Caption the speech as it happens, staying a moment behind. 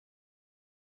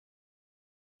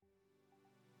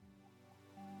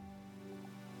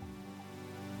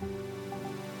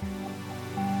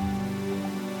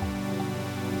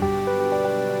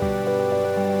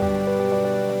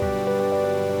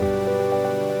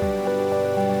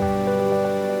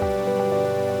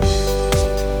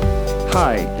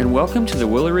Hi, and welcome to the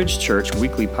Willow Ridge Church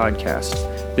Weekly Podcast.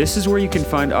 This is where you can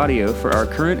find audio for our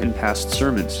current and past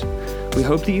sermons. We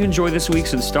hope that you enjoy this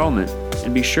week's installment,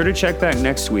 and be sure to check back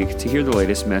next week to hear the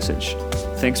latest message.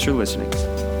 Thanks for listening.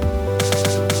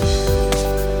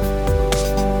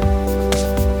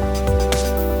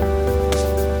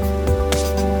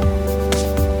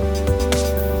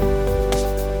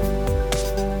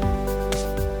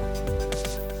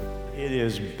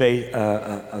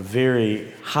 A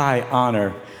very high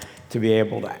honor to be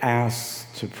able to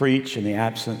ask to preach in the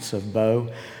absence of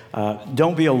Bo.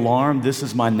 Don't be alarmed, this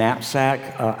is my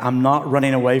knapsack. I'm not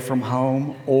running away from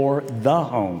home or the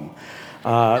home.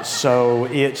 So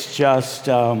it's just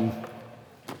some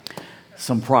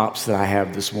props that I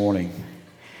have this morning.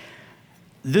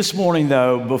 This morning,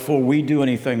 though, before we do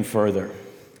anything further,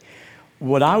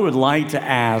 what I would like to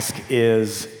ask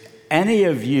is any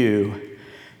of you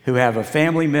who have a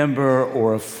family member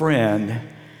or a friend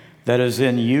that is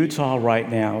in Utah right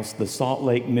now, it's the Salt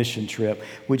Lake mission trip,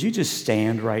 would you just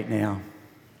stand right now?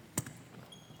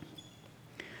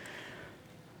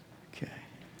 Okay.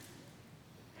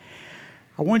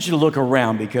 I want you to look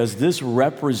around because this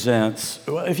represents,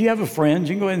 well, if you have a friend,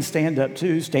 you can go ahead and stand up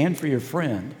too. Stand for your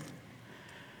friend.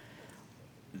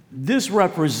 This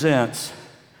represents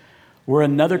where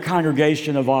another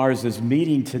congregation of ours is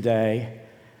meeting today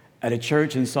at a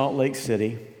church in Salt Lake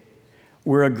City,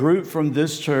 where a group from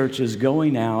this church is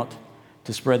going out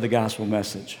to spread the gospel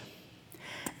message.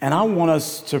 And I want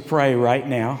us to pray right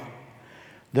now.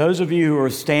 Those of you who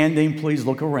are standing, please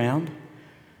look around.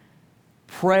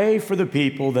 Pray for the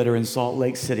people that are in Salt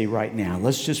Lake City right now.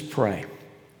 Let's just pray.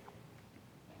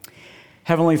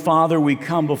 Heavenly Father, we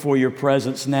come before your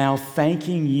presence now,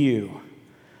 thanking you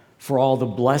for all the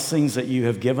blessings that you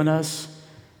have given us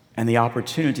and the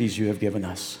opportunities you have given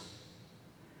us.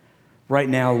 Right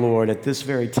now, Lord, at this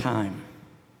very time,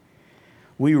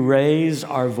 we raise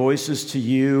our voices to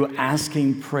you,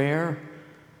 asking prayer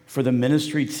for the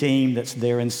ministry team that's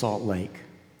there in Salt Lake.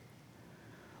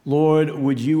 Lord,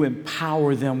 would you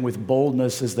empower them with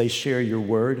boldness as they share your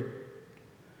word?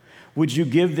 Would you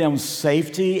give them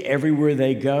safety everywhere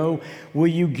they go? Will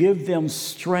you give them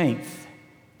strength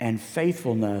and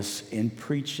faithfulness in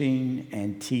preaching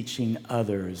and teaching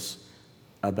others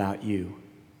about you?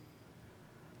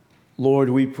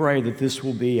 Lord, we pray that this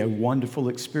will be a wonderful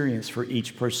experience for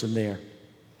each person there.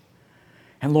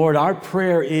 And Lord, our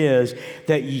prayer is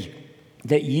that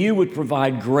you would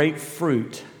provide great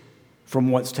fruit from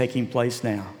what's taking place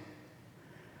now.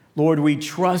 Lord, we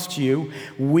trust you.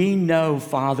 We know,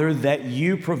 Father, that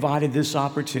you provided this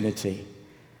opportunity.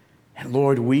 And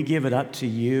Lord, we give it up to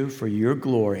you for your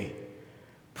glory,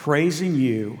 praising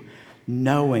you,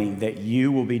 knowing that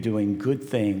you will be doing good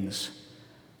things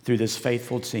through this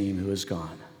faithful team who is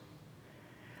gone.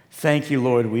 Thank you,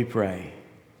 Lord, we pray.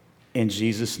 In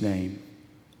Jesus' name,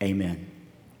 amen.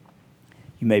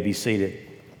 You may be seated.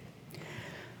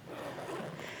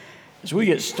 As we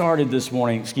get started this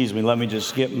morning, let me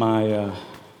just get my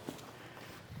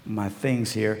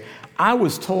things here. I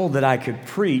was told that I could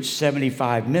preach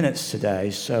 75 minutes today,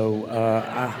 so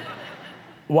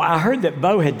I heard that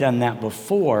Bo had done that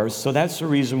before, so that's the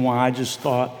reason why I just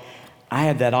thought I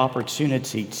had that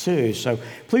opportunity too. So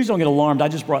please don't get alarmed. I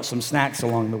just brought some snacks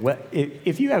along the way.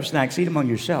 If you have snacks, eat them on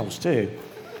yourselves too.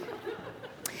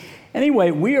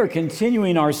 Anyway, we are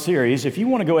continuing our series. If you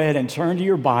want to go ahead and turn to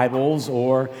your Bibles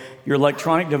or your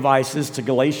electronic devices to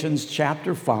Galatians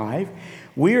chapter 5,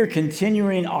 we are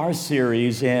continuing our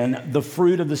series in the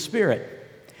fruit of the Spirit.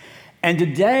 And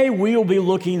today we will be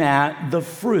looking at the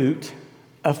fruit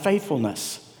of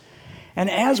faithfulness. And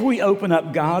as we open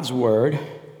up God's Word,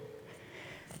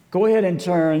 go ahead and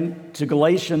turn to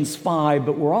Galatians 5,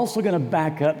 but we're also going to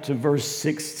back up to verse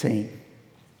 16.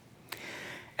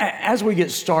 As we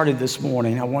get started this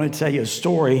morning, I want to tell you a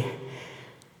story.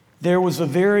 There was a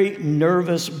very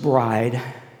nervous bride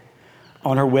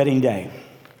on her wedding day.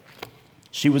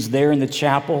 She was there in the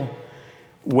chapel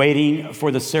waiting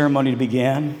for the ceremony to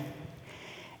begin.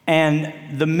 And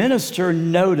the minister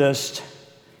noticed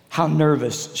how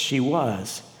nervous she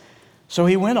was. So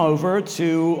he went over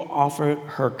to offer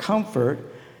her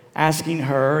comfort, asking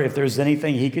her if there's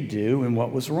anything he could do and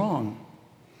what was wrong.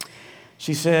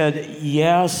 She said,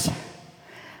 "Yes,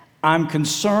 I'm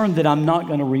concerned that I'm not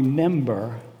going to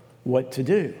remember what to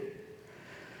do."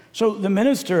 So the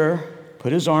minister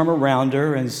put his arm around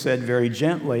her and said very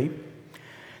gently,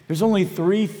 "There's only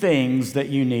 3 things that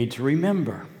you need to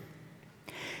remember.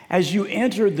 As you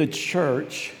enter the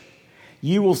church,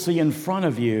 you will see in front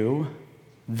of you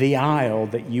the aisle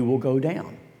that you will go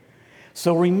down.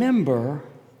 So remember,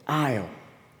 aisle.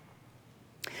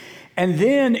 And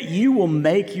then you will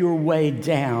make your way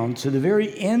down to the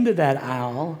very end of that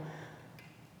aisle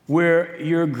where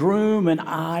your groom and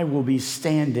I will be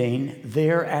standing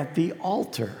there at the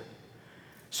altar.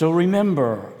 So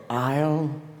remember,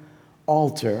 aisle,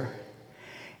 altar.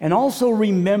 And also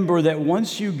remember that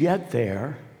once you get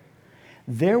there,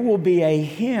 there will be a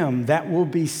hymn that will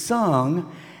be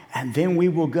sung, and then we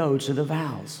will go to the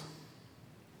vows.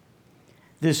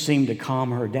 This seemed to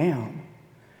calm her down.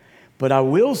 But I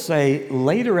will say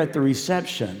later at the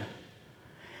reception,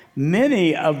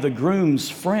 many of the groom's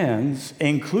friends,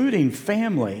 including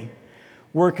family,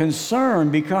 were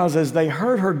concerned because as they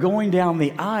heard her going down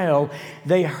the aisle,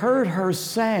 they heard her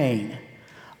saying,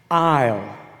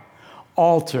 aisle,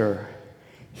 altar,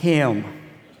 hymn.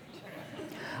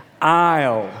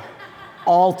 Aisle,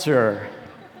 altar,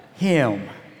 hymn.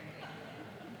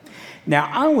 Now,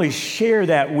 I only share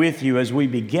that with you as we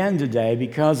begin today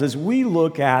because as we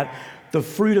look at the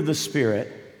fruit of the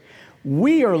Spirit,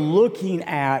 we are looking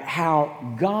at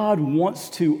how God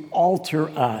wants to alter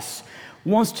us,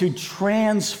 wants to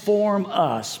transform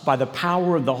us by the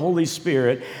power of the Holy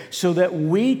Spirit so that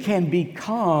we can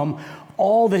become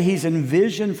all that He's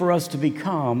envisioned for us to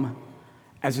become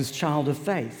as His child of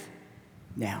faith.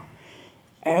 Now,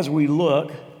 as we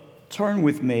look, turn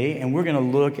with me and we're going to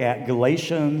look at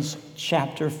Galatians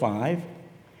chapter 5.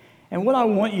 And what I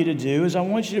want you to do is I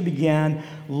want you to begin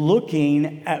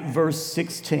looking at verse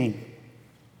 16.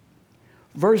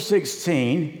 Verse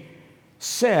 16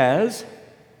 says,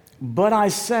 "But I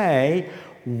say,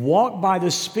 walk by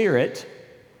the Spirit,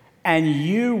 and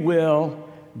you will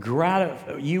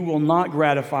not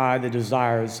gratify the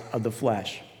desires of the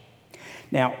flesh."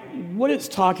 Now, what it's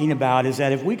talking about is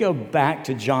that if we go back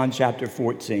to John chapter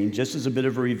 14, just as a bit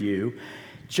of a review,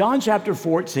 John chapter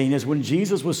 14 is when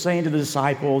Jesus was saying to the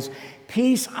disciples,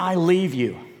 "Peace I leave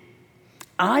you.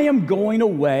 I am going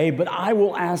away, but I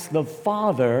will ask the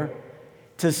Father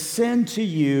to send to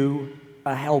you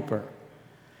a helper.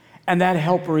 And that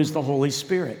helper is the Holy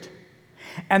Spirit.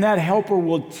 And that helper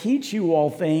will teach you all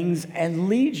things and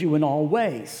lead you in all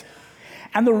ways."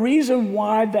 And the reason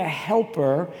why the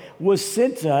helper was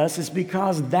sent to us is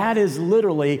because that is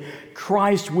literally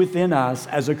Christ within us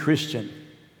as a Christian.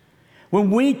 When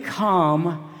we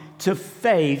come to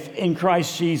faith in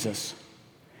Christ Jesus,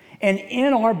 and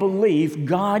in our belief,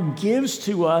 God gives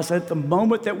to us at the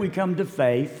moment that we come to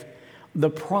faith the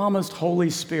promised Holy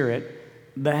Spirit,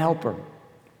 the helper.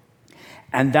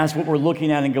 And that's what we're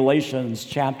looking at in Galatians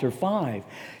chapter 5,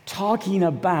 talking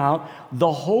about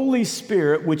the Holy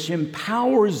Spirit, which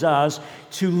empowers us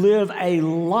to live a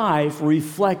life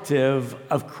reflective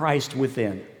of Christ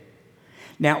within.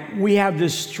 Now, we have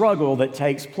this struggle that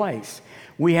takes place.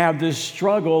 We have this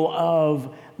struggle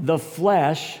of the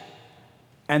flesh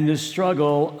and the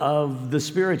struggle of the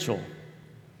spiritual.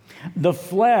 The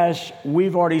flesh,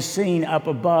 we've already seen up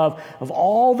above, of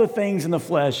all the things in the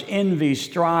flesh, envy,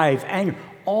 strife, anger,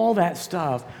 all that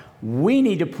stuff, we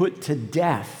need to put to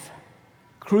death,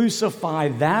 crucify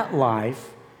that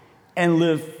life, and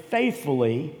live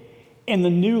faithfully in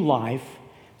the new life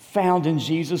found in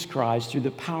Jesus Christ through the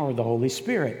power of the Holy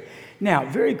Spirit. Now,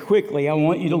 very quickly, I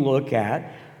want you to look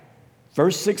at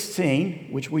verse 16,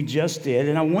 which we just did,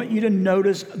 and I want you to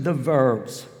notice the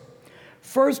verbs.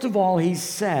 First of all, he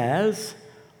says,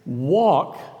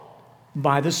 walk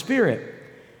by the Spirit.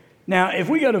 Now, if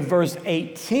we go to verse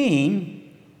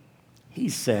 18, he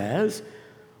says,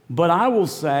 but I will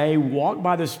say, walk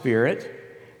by the Spirit.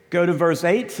 Go to verse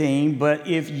 18, but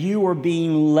if you are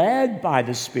being led by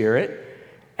the Spirit.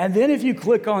 And then if you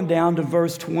click on down to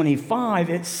verse 25,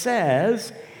 it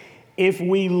says, if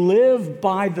we live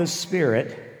by the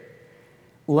Spirit,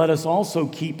 let us also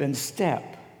keep in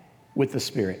step with the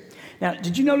Spirit. Now,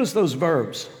 did you notice those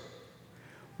verbs?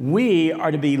 We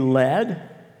are to be led.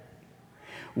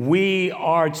 We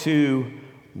are to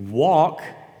walk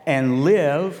and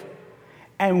live.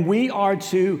 And we are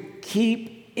to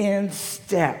keep in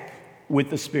step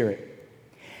with the Spirit.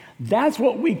 That's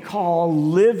what we call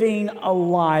living a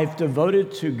life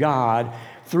devoted to God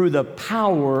through the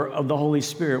power of the Holy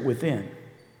Spirit within.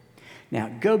 Now,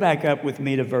 go back up with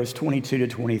me to verse 22 to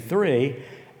 23.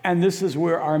 And this is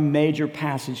where our major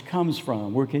passage comes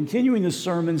from. We're continuing the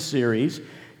sermon series.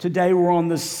 Today we're on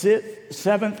the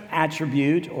seventh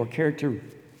attribute or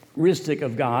characteristic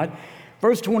of God.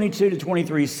 Verse 22 to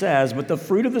 23 says, but the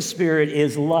fruit of the Spirit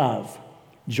is love,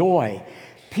 joy,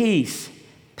 peace,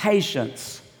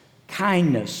 patience,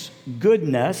 kindness,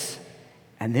 goodness.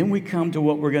 And then we come to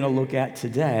what we're going to look at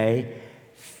today,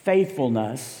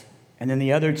 faithfulness. And then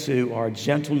the other two are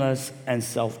gentleness and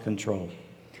self-control.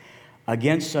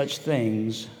 Against such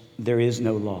things, there is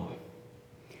no law.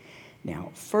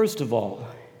 Now, first of all,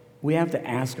 we have to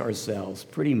ask ourselves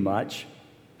pretty much,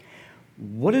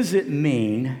 what does it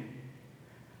mean,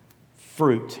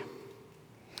 fruit?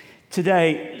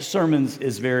 Today, sermons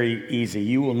is very easy.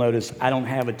 You will notice I don't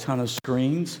have a ton of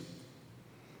screens,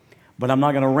 but I'm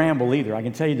not going to ramble either. I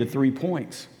can tell you the 3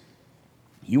 points.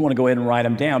 You want to go ahead and write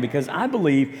them down because I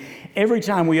believe every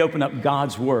time we open up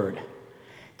God's Word,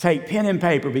 take pen and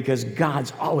paper because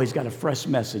God's always got a fresh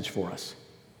message for us.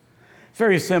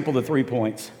 Very simple, the 3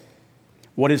 points.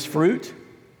 What is fruit?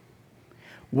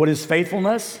 What is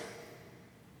faithfulness?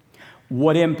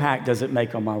 What impact does it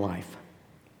make on my life?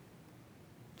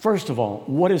 First of all,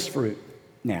 what is fruit?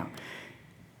 Now,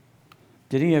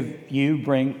 did any of you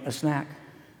bring a snack?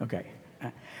 Okay.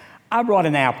 I brought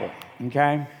an apple,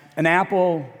 okay? An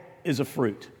apple is a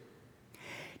fruit.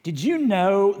 Did you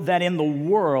know that in the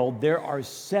world there are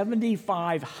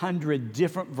 7,500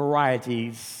 different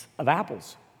varieties of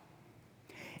apples?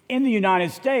 In the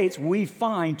United States, we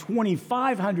find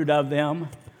 2,500 of them.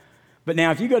 But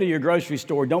now, if you go to your grocery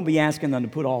store, don't be asking them to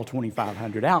put all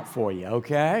 2,500 out for you,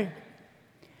 okay?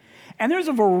 And there's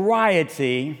a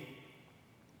variety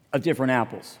of different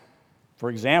apples. For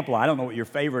example, I don't know what your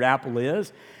favorite apple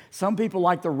is. Some people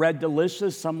like the Red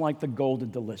Delicious, some like the Golden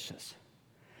Delicious.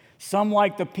 Some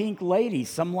like the Pink Lady,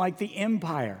 some like the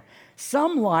Empire.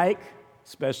 Some like,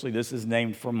 especially this is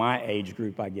named for my age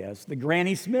group, I guess, the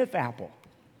Granny Smith apple.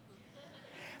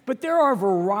 But there are a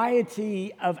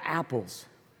variety of apples.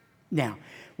 Now,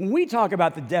 when we talk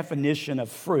about the definition of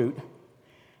fruit,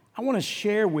 I want to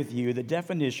share with you the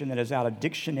definition that is out of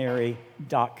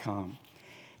dictionary.com.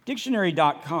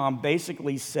 Dictionary.com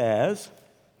basically says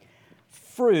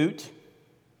fruit,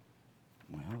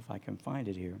 well, if I can find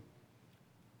it here,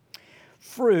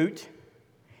 fruit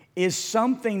is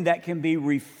something that can be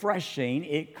refreshing.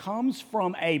 It comes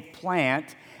from a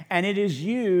plant and it is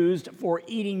used for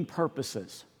eating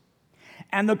purposes.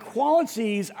 And the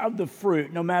qualities of the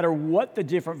fruit, no matter what the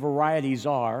different varieties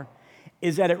are,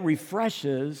 is that it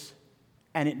refreshes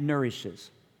and it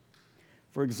nourishes.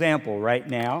 For example, right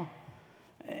now,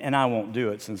 and I won't do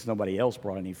it since nobody else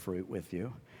brought any fruit with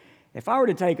you, if I were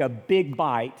to take a big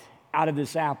bite out of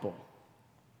this apple,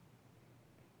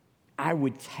 I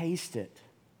would taste it.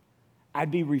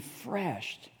 I'd be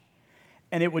refreshed,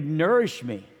 and it would nourish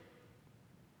me,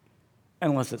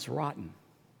 unless it's rotten.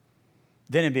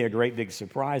 Then it'd be a great big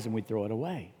surprise and we'd throw it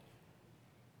away.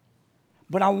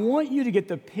 But I want you to get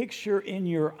the picture in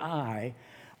your eye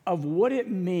of what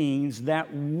it means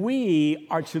that we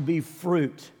are to be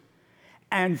fruit.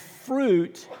 And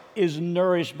fruit is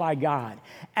nourished by God.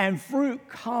 And fruit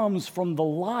comes from the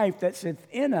life that's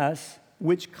within us,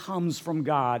 which comes from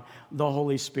God, the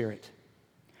Holy Spirit.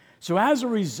 So as a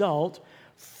result,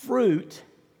 fruit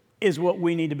is what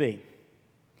we need to be,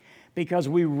 because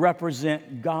we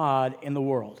represent God in the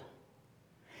world.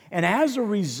 And as a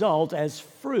result, as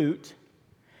fruit,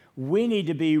 we need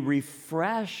to be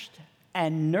refreshed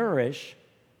and nourish,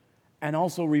 and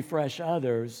also refresh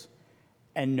others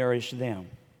and nourish them.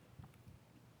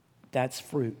 That's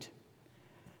fruit.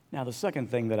 Now, the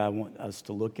second thing that I want us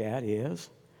to look at is,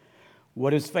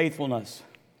 what is faithfulness?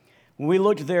 When we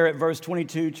looked there at verse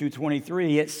 22 to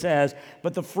 23, it says,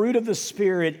 but the fruit of the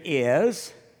Spirit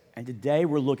is, and today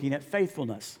we're looking at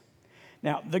faithfulness.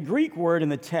 Now, the Greek word in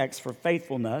the text for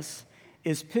faithfulness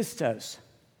is pistos.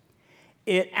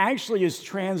 It actually is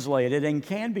translated and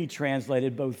can be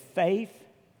translated both faith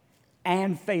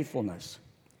and faithfulness.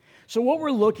 So what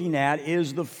we're looking at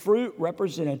is the fruit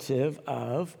representative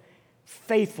of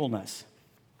faithfulness.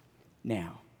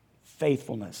 Now,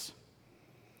 faithfulness.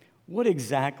 What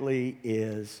exactly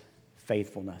is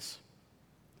faithfulness?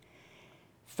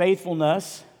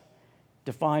 Faithfulness,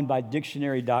 defined by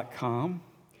dictionary.com,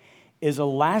 is a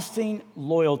lasting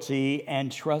loyalty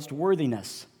and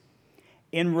trustworthiness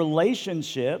in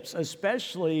relationships,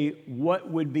 especially what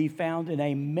would be found in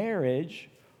a marriage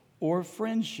or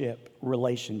friendship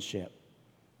relationship.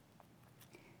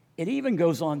 It even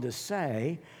goes on to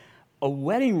say, a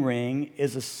wedding ring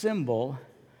is a symbol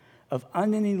of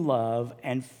unending love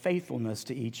and faithfulness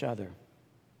to each other.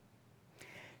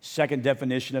 Second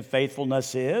definition of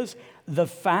faithfulness is the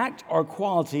fact or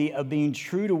quality of being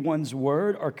true to one's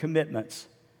word or commitments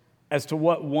as to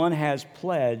what one has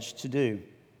pledged to do,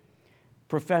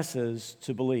 professes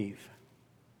to believe.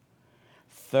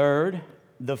 Third,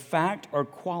 the fact or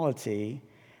quality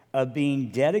of being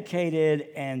dedicated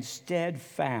and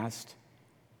steadfast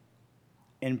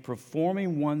in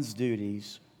performing one's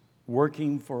duties,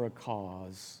 working for a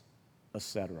cause,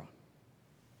 etc.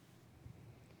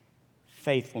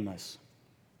 Faithfulness.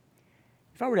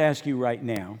 If I were to ask you right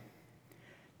now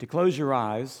to close your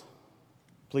eyes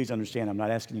please understand, I'm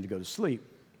not asking you to go to sleep.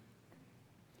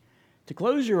 To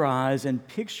close your eyes and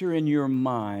picture in your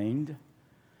mind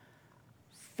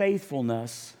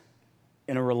faithfulness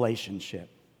in a relationship.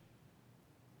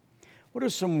 What are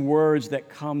some words that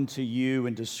come to you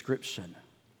in description?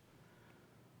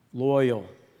 Loyal,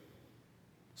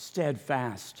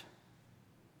 steadfast,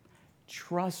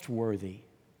 trustworthy.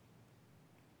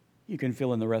 You can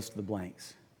fill in the rest of the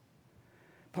blanks.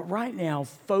 But right now,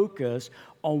 focus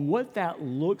on what that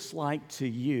looks like to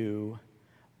you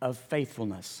of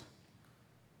faithfulness.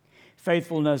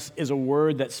 Faithfulness is a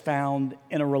word that's found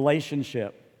in a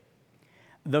relationship.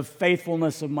 The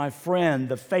faithfulness of my friend,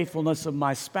 the faithfulness of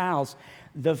my spouse,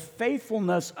 the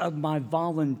faithfulness of my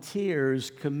volunteers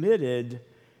committed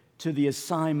to the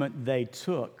assignment they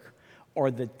took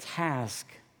or the task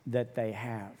that they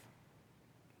have.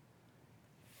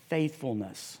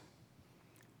 Faithfulness.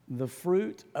 The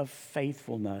fruit of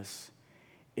faithfulness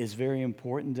is very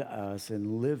important to us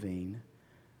in living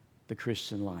the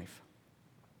Christian life.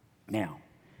 Now,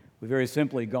 we've very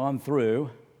simply gone through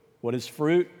what is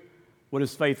fruit, what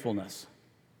is faithfulness.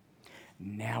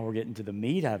 Now we're getting to the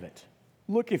meat of it.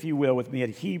 Look, if you will, with me at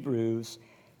Hebrews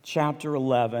chapter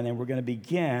 11, and we're going to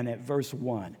begin at verse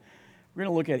 1. We're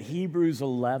going to look at Hebrews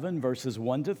 11, verses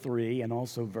 1 to 3, and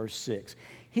also verse 6.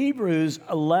 Hebrews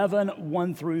 11,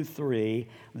 1 through 3,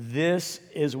 this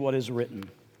is what is written.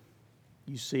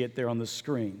 You see it there on the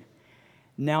screen.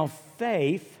 Now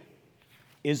faith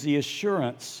is the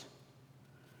assurance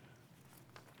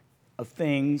of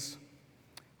things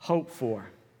hoped for,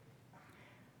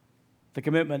 the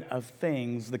commitment of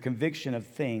things, the conviction of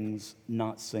things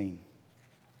not seen.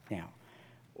 Now,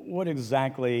 what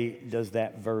exactly does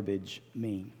that verbiage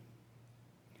mean?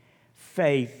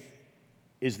 Faith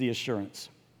is the assurance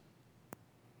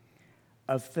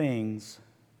of things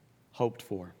hoped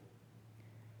for,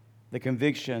 the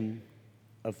conviction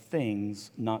of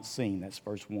things not seen. That's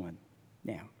verse 1.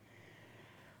 Now,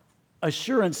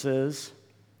 assurances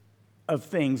of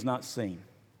things not seen.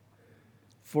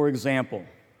 For example,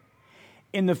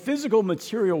 in the physical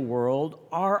material world,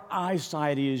 our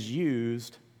eyesight is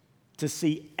used to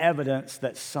see evidence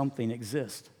that something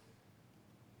exists.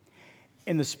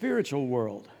 In the spiritual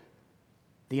world,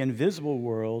 the invisible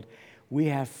world, we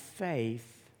have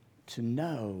faith to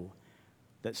know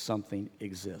that something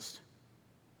exists.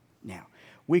 Now,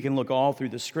 we can look all through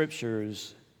the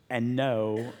scriptures and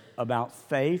know about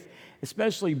faith,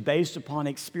 especially based upon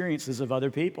experiences of other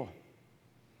people.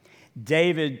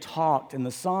 David talked in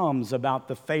the Psalms about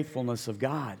the faithfulness of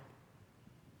God.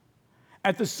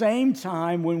 At the same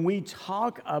time, when we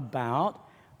talk about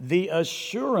the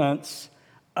assurance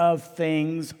of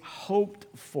things hoped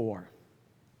for,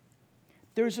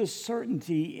 there's a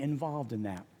certainty involved in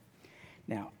that.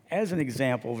 Now, as an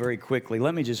example, very quickly,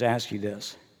 let me just ask you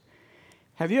this.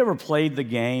 Have you ever played the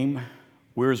game,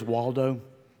 Where's Waldo?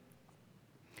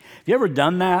 Have you ever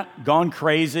done that, gone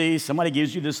crazy? Somebody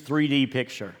gives you this 3D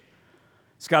picture.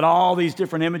 It's got all these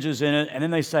different images in it, and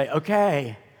then they say,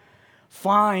 okay,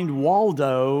 find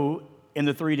Waldo in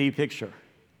the 3D picture.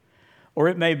 Or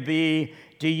it may be,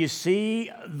 do you see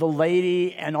the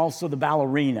lady and also the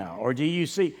ballerina? Or do you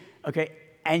see, okay,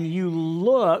 and you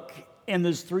look in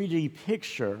this 3D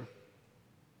picture,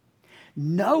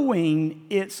 knowing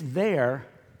it's there,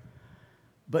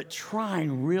 but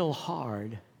trying real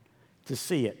hard to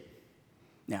see it.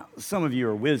 Now, some of you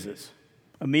are whizzes.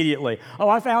 Immediately, oh,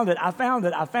 I found it.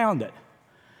 Of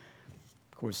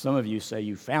course, some of you say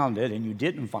you found it and you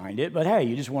didn't find it, but hey,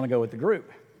 you just want to go with the group.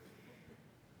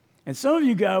 And some of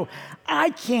you go, I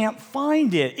can't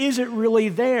find it. Is it really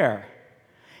there?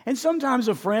 And sometimes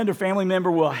a friend or family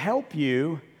member will help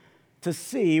you to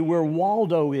see where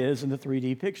Waldo is in the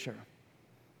 3D picture.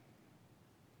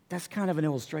 That's kind of an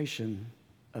illustration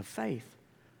of faith.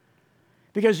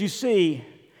 Because you see,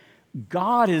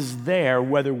 God is there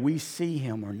whether we see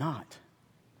him or not.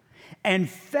 And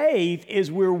faith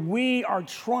is where we are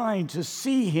trying to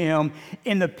see him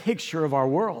in the picture of our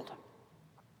world.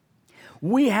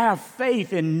 We have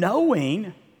faith in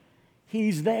knowing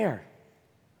he's there.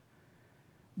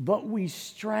 But we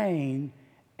strain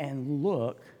and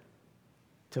look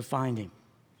to find him.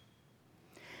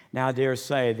 Now, I dare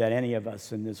say that any of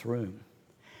us in this room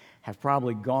have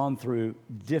probably gone through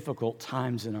difficult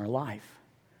times in our life.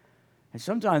 And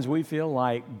sometimes we feel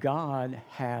like God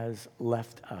has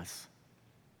left us.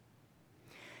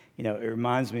 You know, it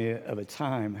reminds me of a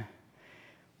time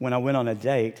when I went on a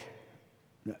date.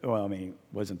 Well, I mean, it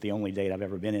wasn't the only date I've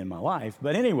ever been in my life.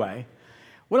 But anyway,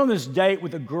 went on this date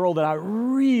with a girl that I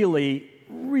really,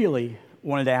 really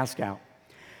wanted to ask out.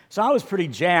 So I was pretty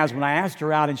jazzed when I asked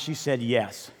her out and she said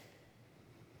yes.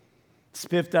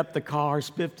 Spiffed up the car,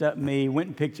 spiffed up me, went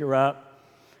and picked her up.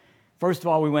 First of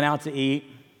all, we went out to eat.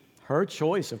 Her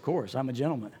choice, of course. I'm a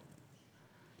gentleman.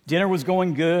 Dinner was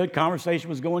going good. Conversation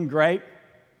was going great.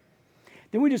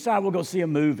 Then we decided we'll go see a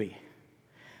movie.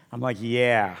 I'm like,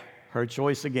 yeah, her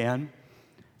choice again.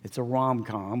 It's a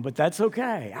rom-com, but that's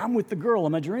okay. I'm with the girl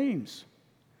of my dreams.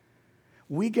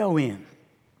 We go in.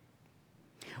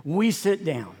 We sit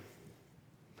down.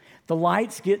 The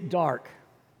lights get dark.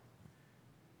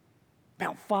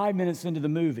 About 5 minutes into the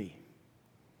movie,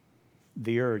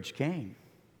 the urge came.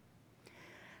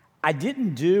 I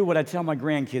didn't do what I tell my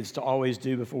grandkids to always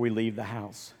do before we leave the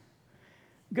house.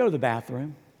 Go to the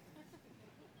bathroom.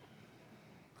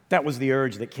 That was the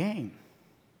urge that came.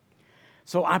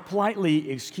 So I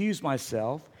politely excused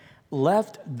myself,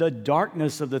 left the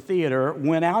darkness of the theater,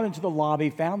 went out into the lobby,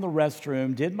 found the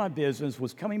restroom, did my business,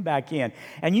 was coming back in.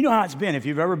 And you know how it's been if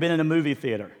you've ever been in a movie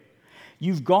theater.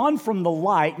 You've gone from the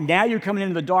light, now you're coming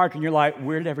into the dark, and you're like,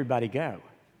 where did everybody go?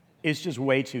 It's just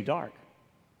way too dark.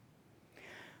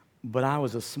 But I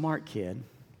was a smart kid.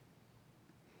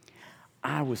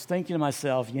 I was thinking to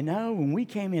myself, you know, when we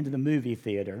came into the movie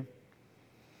theater,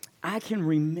 I can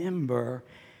remember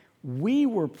we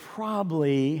were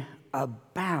probably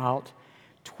about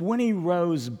 20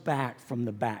 rows back from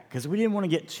the back because we didn't want to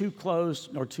get too close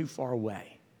nor too far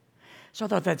away. So I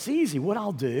thought, that's easy. What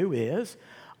I'll do is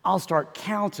I'll start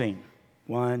counting.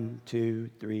 1, 2,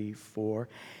 3, 4.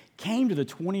 Came to the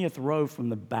 20th row from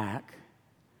the back.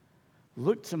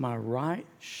 Looked to my right.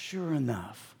 Sure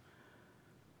enough,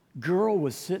 girl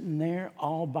was sitting there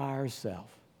all by herself.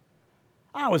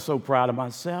 I was so proud of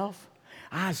myself.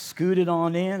 I scooted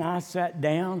on in. I sat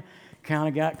down, kind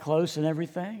of got close and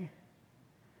everything.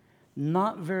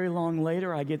 Not very long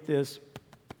later, I get this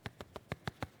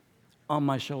on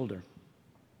my shoulder.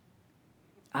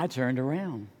 I turned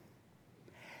around.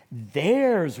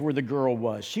 There's where the girl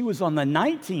was. She was on the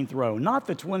 19th row, not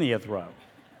the 20th row.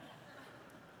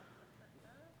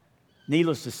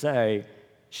 Needless to say,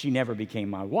 she never became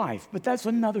my wife, but that's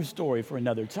another story for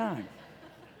another time.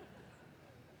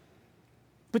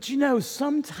 But you know,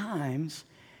 sometimes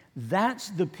that's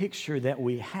the picture that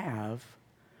we have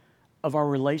of our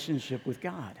relationship with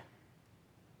God.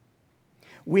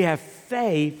 We have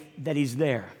faith that He's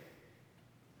there.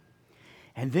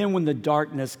 And then when the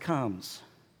darkness comes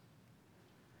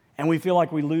and we feel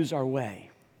like we lose our way,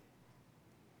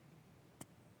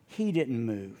 He didn't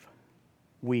move,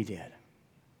 we did.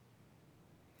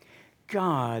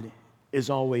 God is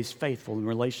always faithful in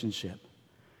relationship.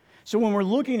 So when we're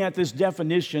looking at this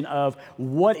definition of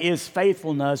what is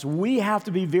faithfulness, we have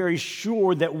to be very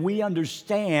sure that we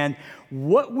understand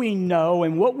what we know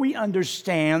and what we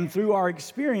understand through our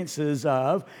experiences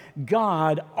of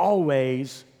God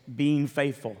always being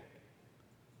faithful.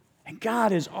 And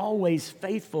God is always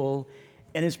faithful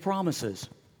in His promises.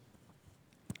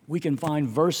 We can find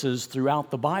verses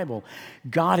throughout the Bible.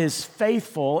 God is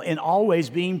faithful in always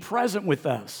being present with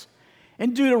us.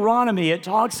 In Deuteronomy, it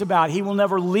talks about He will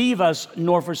never leave us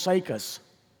nor forsake us.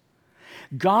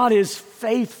 God is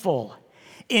faithful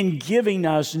in giving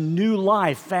us new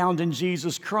life found in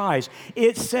Jesus Christ.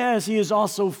 It says He is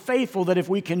also faithful that if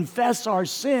we confess our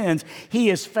sins, He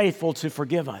is faithful to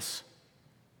forgive us.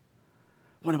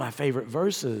 One of my favorite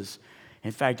verses,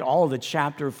 in fact, all of the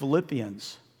chapter of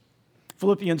Philippians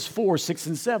 4, 6,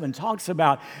 and 7 talks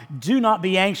about, do not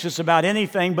be anxious about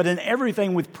anything, but in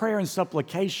everything with prayer and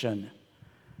supplication,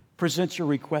 present your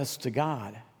requests to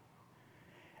God.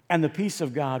 And the peace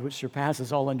of God, which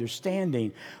surpasses all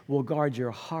understanding, will guard your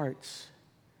hearts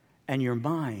and your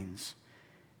minds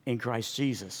in Christ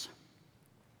Jesus.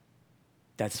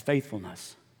 That's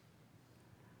faithfulness.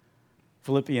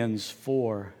 Philippians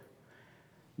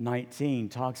 4:19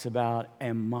 talks about,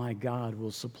 and my God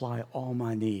will supply all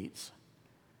my needs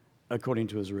according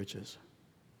to His riches.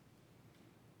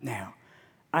 Now,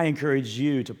 I encourage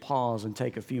you to pause and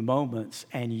take a few moments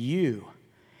and you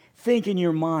think in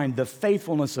your mind the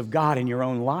faithfulness of God in your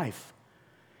own life.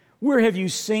 Where have you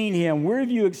seen Him? Where have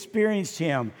you experienced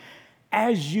Him?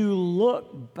 As you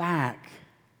look back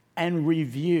and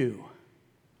review,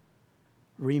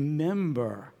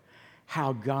 remember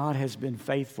how God has been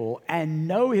faithful and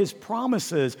know His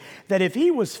promises that if He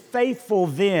was faithful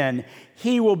then,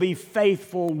 He will be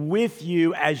faithful with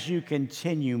you as you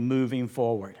continue moving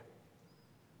forward.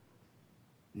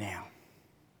 Now,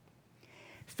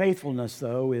 faithfulness,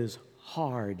 though, is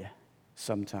hard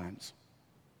sometimes.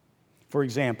 For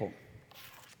example,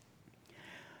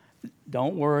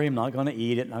 don't worry, I'm not going to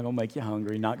eat it, not going to make you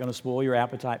hungry, not going to spoil your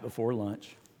appetite before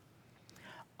lunch.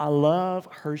 I love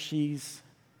Hershey's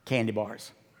candy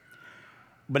bars.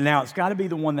 But now it's got to be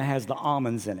the one that has the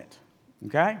almonds in it,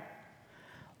 okay?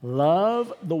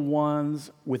 Love the ones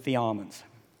with the almonds.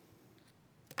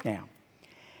 Now,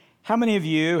 how many of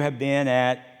you have been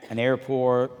at an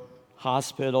airport,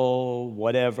 hospital,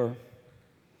 whatever?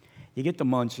 You get the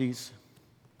munchies,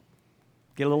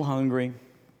 get a little hungry,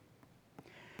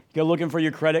 go looking for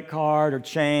your credit card or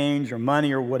change or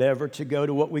money or whatever to go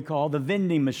to what we call the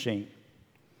vending machine.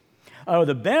 Oh,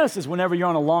 the best is whenever you're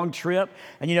on a long trip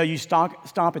and you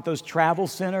stop at those travel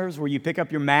centers where you pick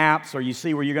up your maps or you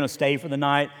see where you're going to stay for the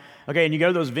night. Okay, and you go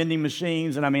to those vending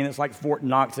machines, and I mean, it's like Fort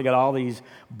Knox. They got all these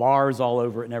bars all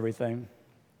over it and everything.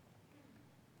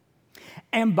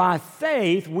 And by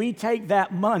faith, we take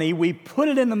that money, we put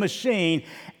it in the machine,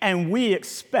 and we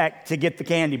expect to get the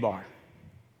candy bar.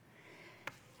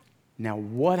 Now,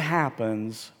 what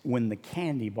happens when the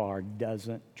candy bar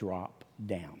doesn't drop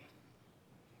down?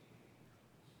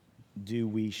 Do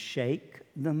we shake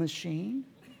the machine?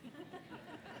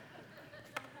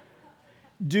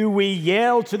 Do we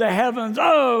yell to the heavens,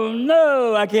 "Oh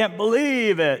no, I can't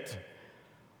believe it"?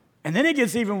 And then it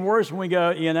gets even worse when we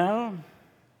go,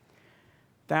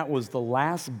 that was the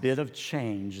last bit of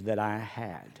change that I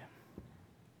had.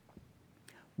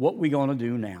 What we going to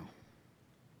do now?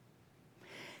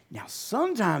 Now,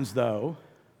 sometimes, though,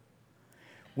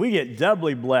 we get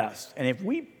doubly blessed. And if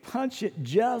we punch it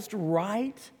just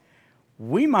right,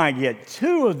 we might get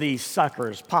 2 of these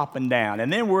suckers popping down.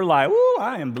 And then we're like, "Ooh,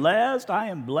 I am blessed, I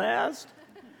am blessed."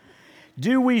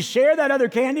 Do we share that other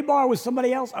candy bar with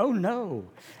somebody else? Oh, no.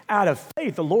 Out of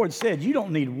faith, the Lord said, you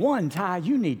don't need 1, Ty,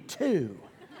 you need 2.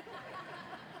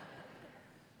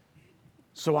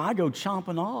 So I go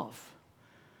chomping off.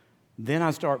 Then I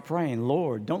start praying,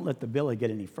 "Lord, don't let the billy get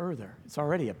any further. It's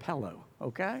already a pillow,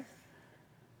 okay?"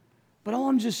 But all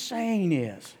I'm just saying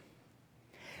is,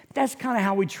 that's kind of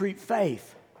how we treat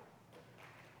faith.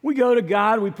 We go to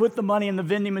God, we put the money in the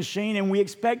vending machine, and we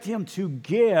expect Him to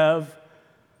give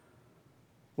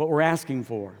what we're asking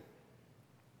for.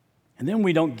 And then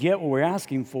we don't get what we're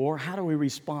asking for. How do we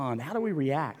respond? How do we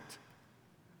react?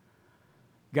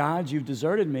 "God, you've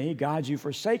deserted me. God, you've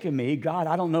forsaken me. God,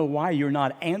 I don't know why you're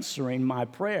not answering my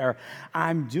prayer.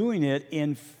 I'm doing it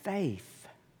in faith."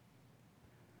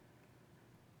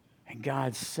 And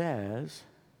God says,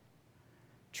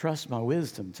 "Trust my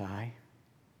wisdom, Ty.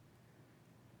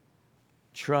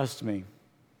 Trust me.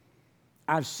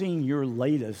 I've seen your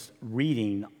latest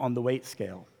reading on the weight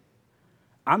scale.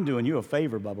 I'm doing you a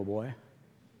favor, Bubba boy."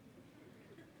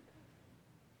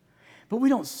 But we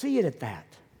don't see it at that.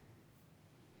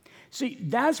 See,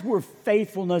 that's where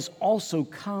faithfulness also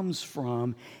comes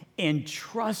from, in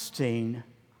trusting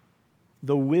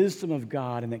the wisdom of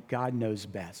God and that God knows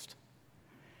best.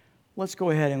 Let's go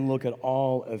ahead and look at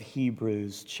all of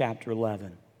Hebrews chapter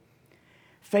 11.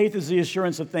 Faith is the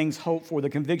assurance of things hoped for, the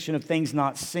conviction of things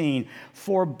not seen.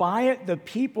 For by it the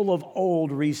people of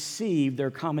old received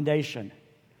their commendation.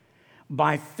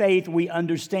 By faith we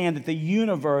understand that the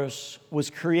universe was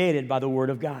created by the word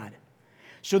of God,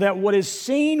 so that what is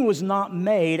seen was not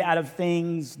made out of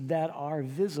things that are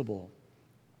visible.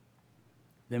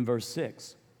 Then verse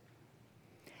 6.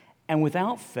 And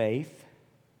without faith,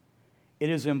 it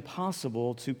is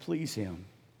impossible to please Him.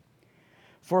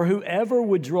 For whoever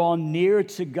would draw near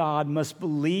to God must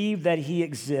believe that He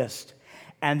exists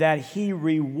and that He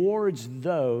rewards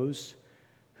those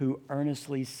who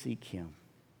earnestly seek Him.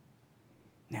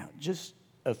 Now, just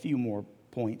a few more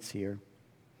points here.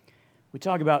 We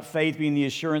talk about faith being the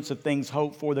assurance of things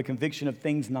hoped for, the conviction of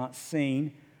things not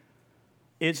seen.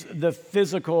 It's the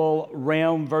physical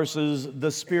realm versus the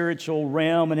spiritual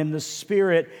realm. And in the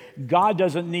spirit, God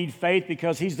doesn't need faith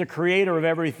because He's the creator of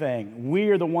everything. We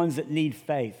are the ones that need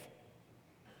faith.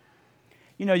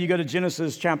 You go to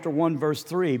Genesis chapter 1, verse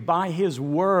 3. By His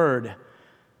word,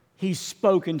 He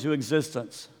spoke into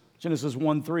existence. Genesis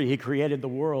 1:3, He created the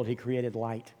world. He created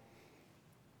light.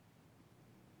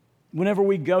 Whenever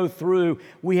we go through,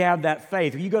 we have that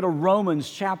faith. You go to Romans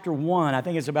chapter 1, I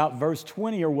think it's about verse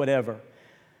 20 or whatever,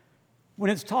 when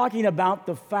it's talking about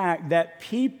the fact that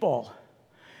people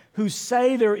who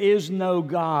say there is no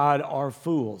God are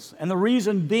fools. And the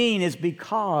reason being is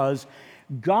because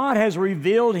God has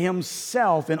revealed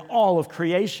Himself in all of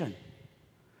creation.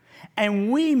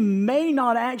 And we may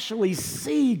not actually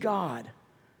see God,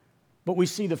 but we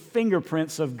see the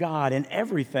fingerprints of God in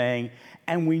everything,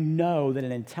 and we know that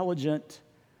an intelligent,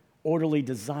 orderly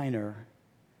designer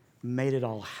made it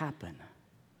all happen.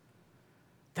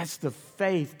 That's the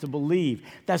faith to believe.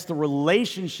 That's the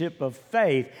relationship of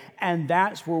faith, and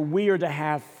that's where we are to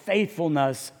have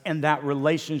faithfulness in that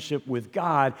relationship with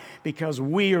God, because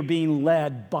we are being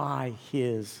led by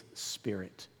His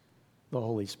Spirit, the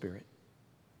Holy Spirit.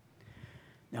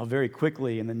 Now, very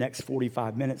quickly, in the next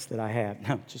 45 minutes that I have,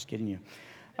 no, just kidding you.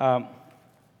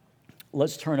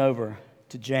 Let's turn over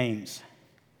to James.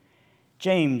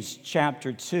 James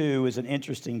chapter 2 is an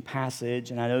interesting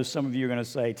passage, and I know some of you are going to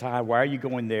say, Ty, why are you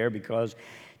going there? Because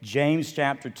James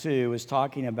chapter 2 is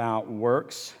talking about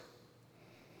works,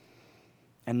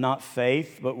 and not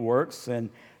faith, but works. And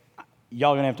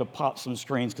y'all are going to have to pop some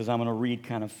screens because I'm going to read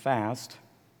kind of fast.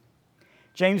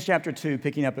 James chapter 2,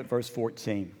 picking up at verse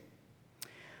 14.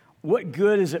 What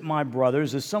good is it, my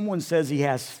brothers, if someone says he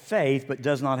has faith but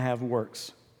does not have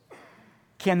works?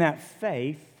 Can that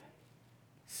faith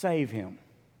save him?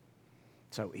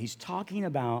 So he's talking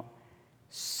about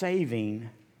saving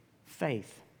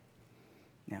faith.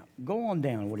 Now, go on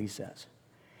down what he says.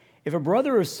 If a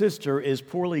brother or sister is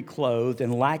poorly clothed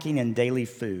and lacking in daily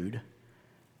food,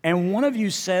 and one of you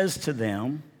says to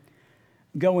them,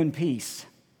 go in peace,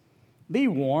 be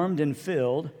warmed and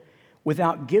filled,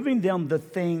 without giving them the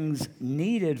things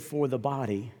needed for the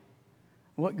body,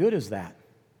 what good is that?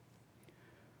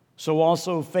 So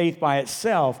also faith by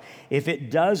itself, if it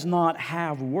does not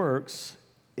have works,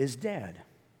 is dead.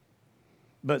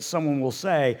 But someone will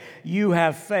say, you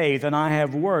have faith and I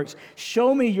have works.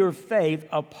 Show me your faith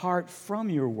apart from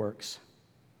your works,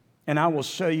 and I will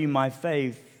show you my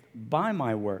faith by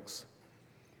my works.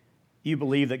 You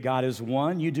believe that God is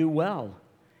one, you do well.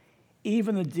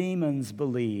 Even the demons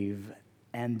believe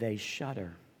and they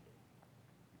shudder.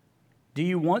 Do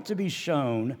you want to be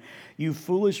shown, you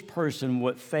foolish person,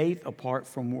 what faith apart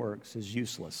from works is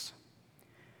useless?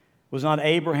 Was not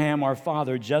Abraham our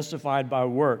father justified by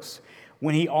works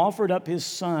when he offered up his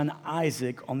son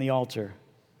Isaac on the altar?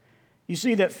 You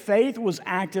see that faith was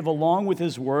active along with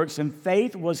his works, and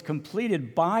faith was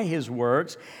completed by his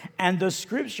works, and the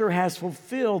scripture has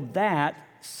fulfilled that,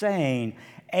 saying,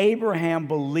 Abraham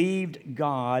believed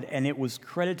God, and it was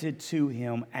credited to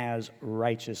him as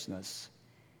righteousness,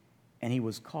 and he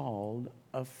was called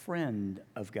a friend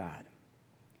of God.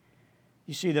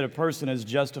 You see that a person is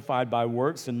justified by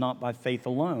works and not by faith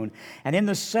alone. And in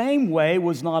the same way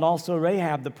was not also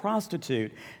Rahab the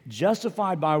prostitute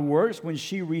justified by works when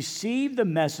she received the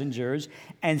messengers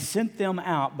and sent them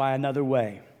out by another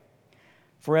way?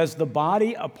 For as the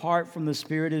body apart from the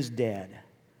spirit is dead,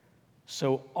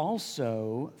 so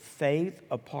also faith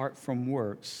apart from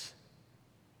works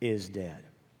is dead.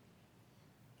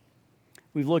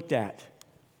 We've looked at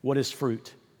what is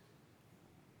fruit.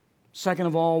 Second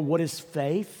of all, what is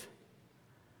faith?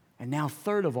 And now,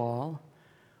 third of all,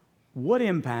 what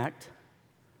impact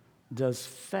does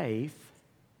faith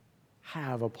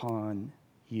have upon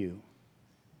you?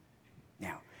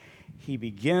 Now, he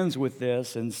begins with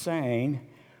this and saying,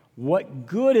 what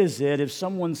good is it if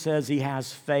someone says he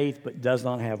has faith but does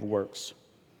not have works?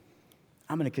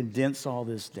 I'm going to condense all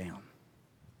this down.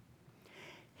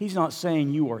 He's not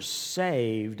saying you are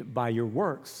saved by your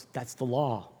works. That's the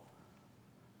law.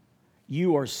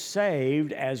 You are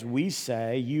saved, as we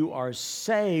say, you are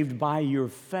saved by your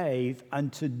faith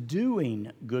unto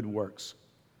doing good works.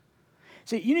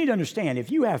 See, you need to understand,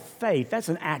 if you have faith, that's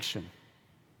an action.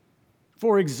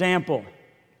 For example,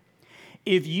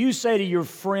 if you say to your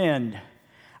friend,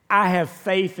 I have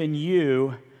faith in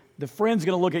you, the friend's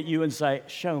going to look at you and say,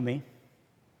 show me.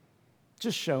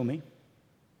 Just show me.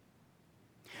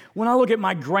 When I look at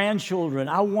my grandchildren,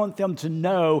 I want them to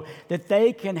know that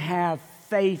they can have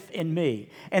faith in me.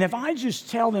 And if I just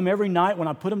tell them every night when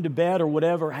I put them to bed or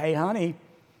whatever, hey, honey,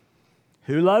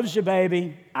 who loves you,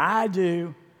 baby? I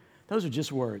do. Those are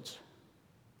just words.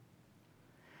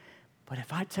 But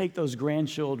if I take those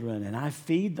grandchildren and I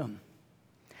feed them,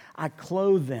 I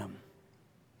clothe them,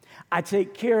 I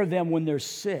take care of them when they're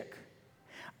sick,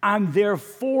 I'm there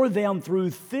for them through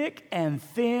thick and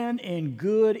thin, in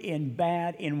good, in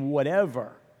bad, in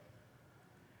whatever,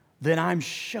 then I'm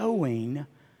showing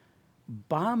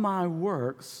by my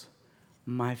works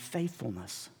my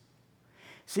faithfulness.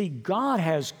 See, God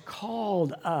has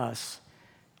called us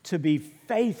to be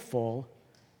faithful,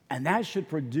 and that should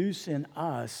produce in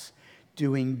us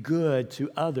doing good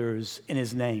to others in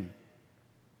His name.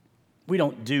 We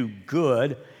don't do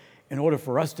good in order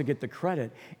for us to get the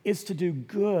credit. It's to do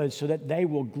good so that they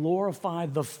will glorify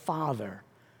the Father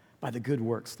by the good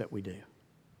works that we do.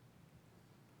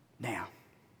 Now,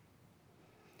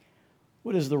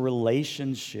 what is the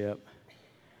relationship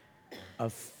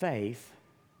of faith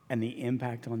and the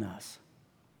impact on us?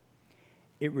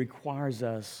 It requires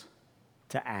us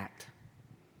to act,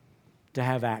 to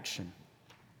have action.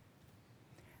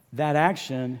 That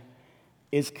action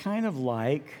is kind of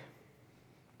like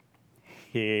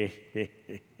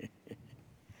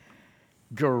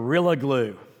Gorilla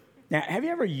Glue. Now, have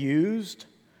you ever used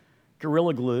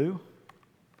Gorilla Glue?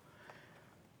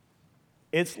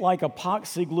 It's like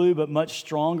epoxy glue, but much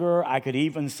stronger. I could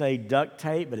even say duct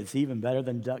tape, but it's even better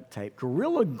than duct tape.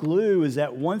 Gorilla Glue is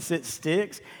that once it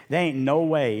sticks, there ain't no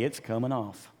way it's coming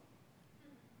off.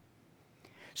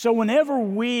 So whenever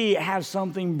we have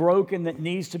something broken that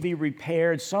needs to be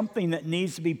repaired, something that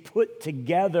needs to be put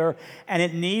together, and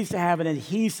it needs to have an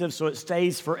adhesive so it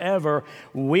stays forever,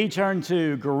 we turn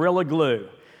to Gorilla Glue.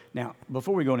 Now,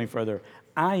 before we go any further,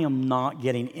 I am not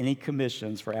getting any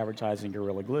commissions for advertising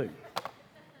Gorilla Glue.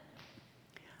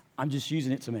 I'm just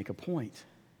using it to make a point.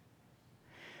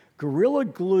 Gorilla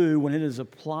Glue, when it is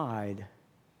applied,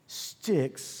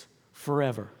 sticks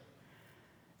forever.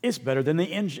 It's better than the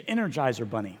Energizer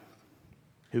Bunny,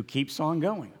 who keeps on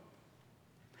going.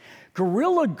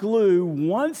 Gorilla Glue,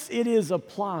 once it is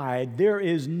applied, there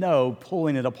is no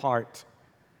pulling it apart.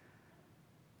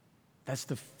 That's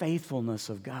the faithfulness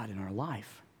of God in our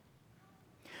life.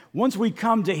 Once we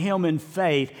come to Him in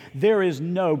faith, there is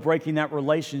no breaking that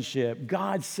relationship.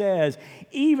 God says,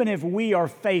 even if we are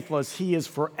faithless, He is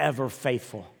forever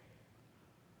faithful.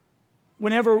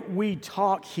 Whenever we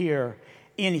talk here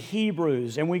in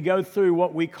Hebrews and we go through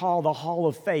what we call the Hall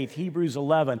of Faith, Hebrews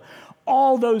 11,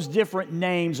 all those different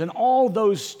names and all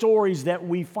those stories that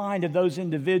we find of those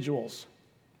individuals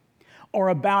are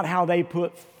about how they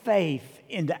put faith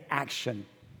into action.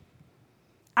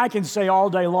 I can say all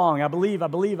day long, I believe,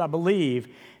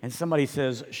 and somebody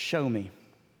says, show me.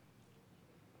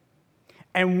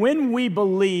 And when we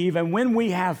believe and when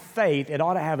we have faith, it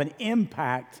ought to have an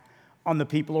impact on the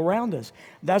people around us.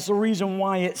 That's the reason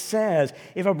why it says,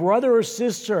 if a brother or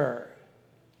sister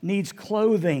needs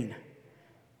clothing,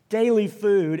 daily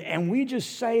food, and we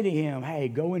just say to him, hey,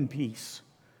 go in peace,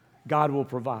 God will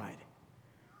provide.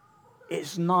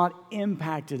 It's not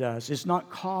impacted us. It's not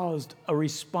caused a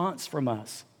response from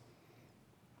us.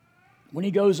 When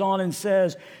he goes on and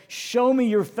says, show me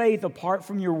your faith apart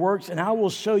from your works, and I will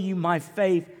show you my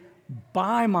faith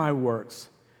by my works.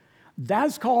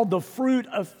 That's called the fruit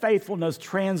of faithfulness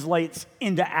translates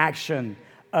into action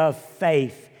of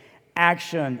faith,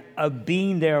 action of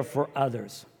being there for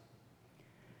others.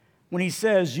 When he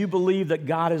says, you believe that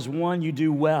God is one, you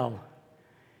do well.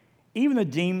 Even the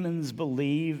demons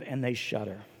believe and they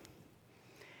shudder.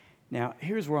 Now,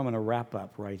 here's where I'm going to wrap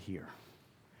up right here,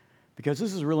 because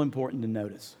this is real important to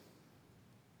notice.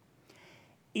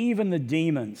 Even the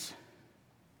demons,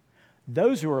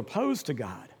 those who are opposed to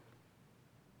God,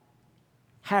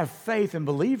 have faith and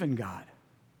believe in God.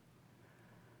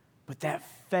 But that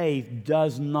faith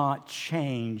does not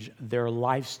change their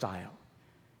lifestyle.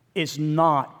 It's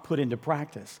not put into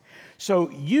practice. So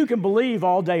you can believe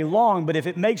all day long, but if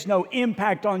it makes no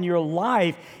impact on your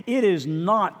life, it is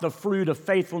not the fruit of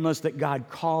faithfulness that God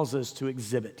calls us to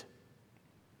exhibit.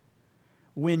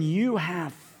 When you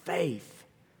have faith,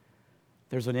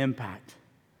 there's an impact.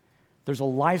 There's a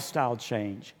lifestyle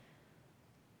change.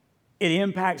 It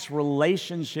impacts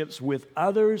relationships with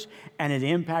others, and it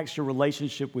impacts your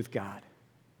relationship with God.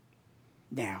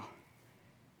 Now,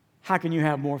 how can you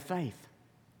have more faith?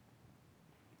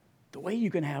 The way you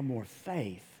can have more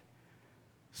faith,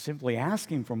 simply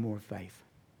asking for more faith.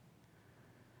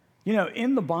 You know,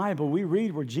 in the Bible, we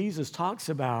read where Jesus talks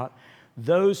about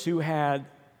those who had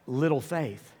little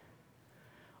faith,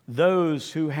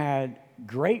 those who had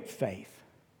great faith.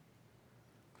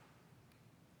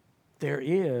 There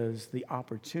is the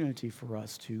opportunity for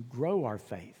us to grow our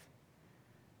faith.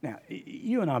 Now,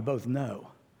 you and I both know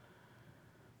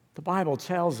the Bible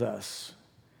tells us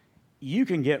you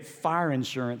can get fire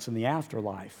insurance in the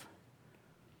afterlife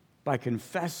by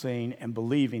confessing and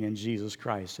believing in Jesus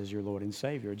Christ as your Lord and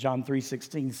Savior. John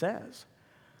 3:16 says,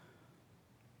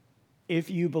 if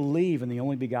you believe in the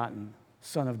only begotten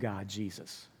Son of God,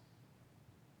 Jesus,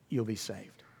 you'll be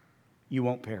saved. You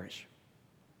won't perish.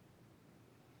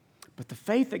 But the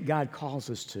faith that God calls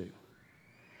us to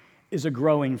is a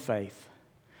growing faith,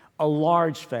 a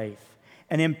large faith,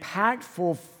 an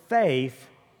impactful faith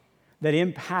that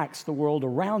impacts the world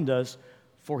around us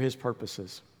for His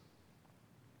purposes.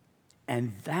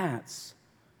 And that's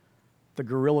the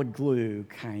Gorilla Glue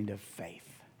kind of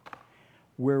faith,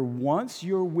 where once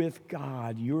you're with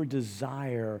God, your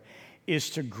desire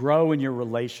is to grow in your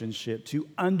relationship, to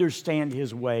understand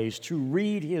His ways, to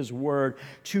read His Word,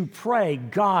 to pray,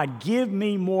 God, give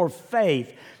me more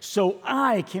faith so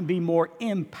I can be more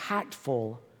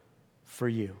impactful for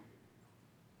you.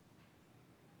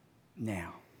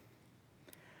 Now,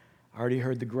 I already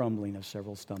heard the grumbling of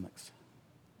several stomachs.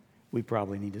 We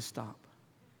probably need to stop.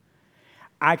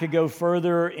 I could go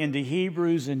further into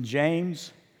Hebrews and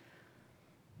James,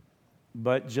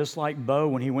 but just like Bo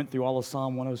when he went through all of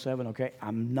Psalm 107, okay,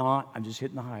 I'm just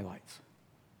hitting the highlights.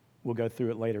 We'll go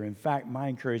through it later. In fact, my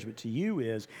encouragement to you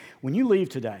is when you leave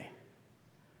today,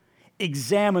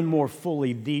 examine more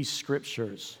fully these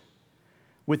scriptures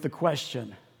with the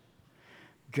question,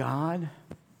 God,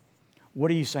 what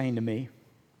are you saying to me?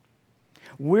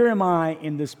 Where am I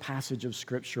in this passage of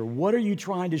Scripture? What are you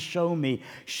trying to show me?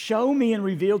 Show me and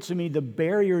reveal to me the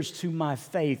barriers to my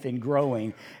faith in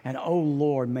growing. And oh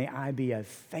Lord, may I be a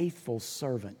faithful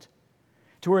servant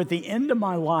to where at the end of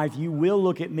my life you will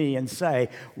look at me and say,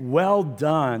 well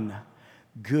done,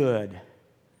 good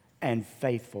and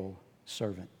faithful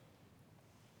servant.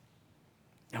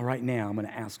 Now right now I'm going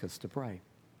to ask us to pray.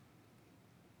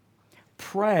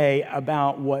 Pray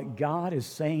about what God is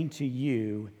saying to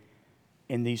you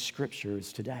in these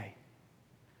scriptures today.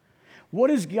 What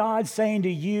is God saying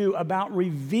to you about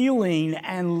revealing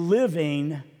and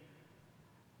living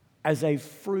as a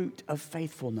fruit of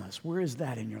faithfulness? Where is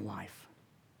that in your life?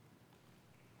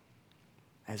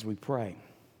 As we pray,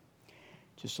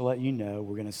 just to let you know,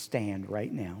 we're going to stand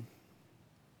right now.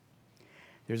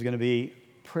 There's going to be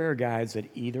prayer guides at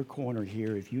either corner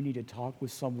here if you need to talk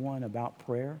with someone about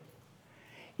prayer.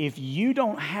 If you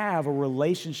don't have a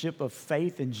relationship of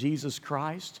faith in Jesus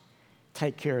Christ,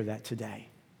 take care of that today.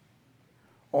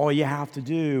 All you have to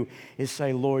do is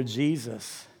say, Lord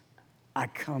Jesus, I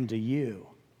come to you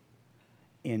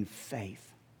in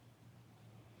faith.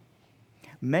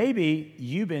 Maybe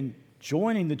you've been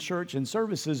joining the church in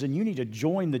services and you need to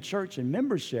join the church in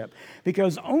membership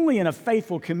because only in a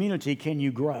faithful community can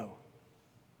you grow.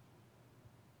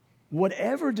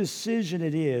 Whatever decision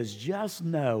it is, just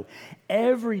know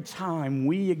every time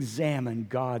we examine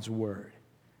God's Word,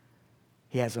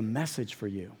 He has a message for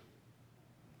you.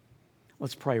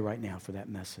 Let's pray right now for that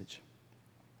message.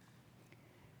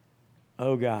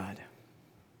 Oh God,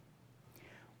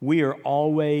 we are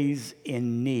always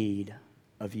in need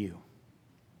of you.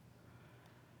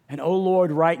 And oh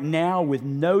Lord, right now, with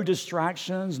no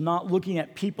distractions, not looking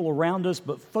at people around us,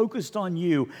 but focused on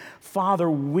you, Father,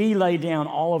 we lay down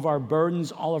all of our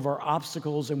burdens, all of our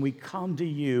obstacles, and we come to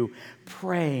you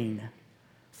praying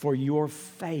for your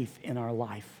faith in our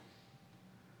life.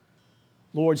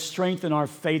 Lord, strengthen our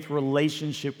faith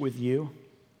relationship with you.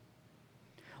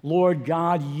 Lord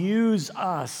God, use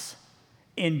us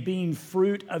in being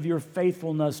fruit of your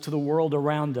faithfulness to the world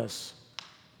around us.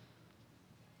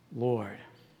 Lord,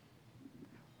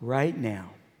 right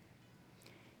now,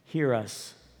 hear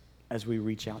us as we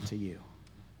reach out to you.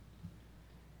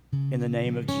 In the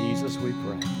name of Jesus, we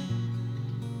pray.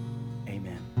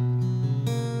 Amen.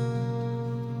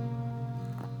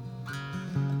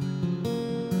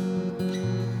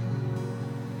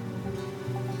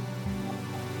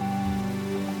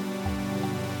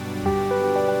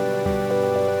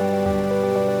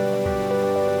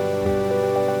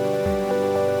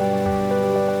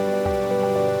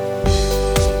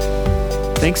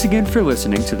 Thanks again for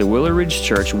listening to the Willow Ridge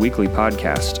Church Weekly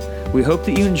Podcast. We hope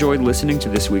that you enjoyed listening to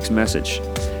this week's message.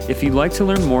 If you'd like to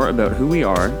learn more about who we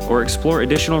are or explore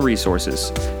additional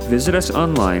resources, visit us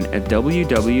online at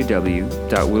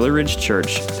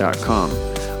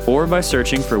www.willowridgechurch.com or by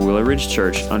searching for Willow Ridge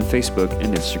Church on Facebook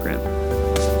and Instagram.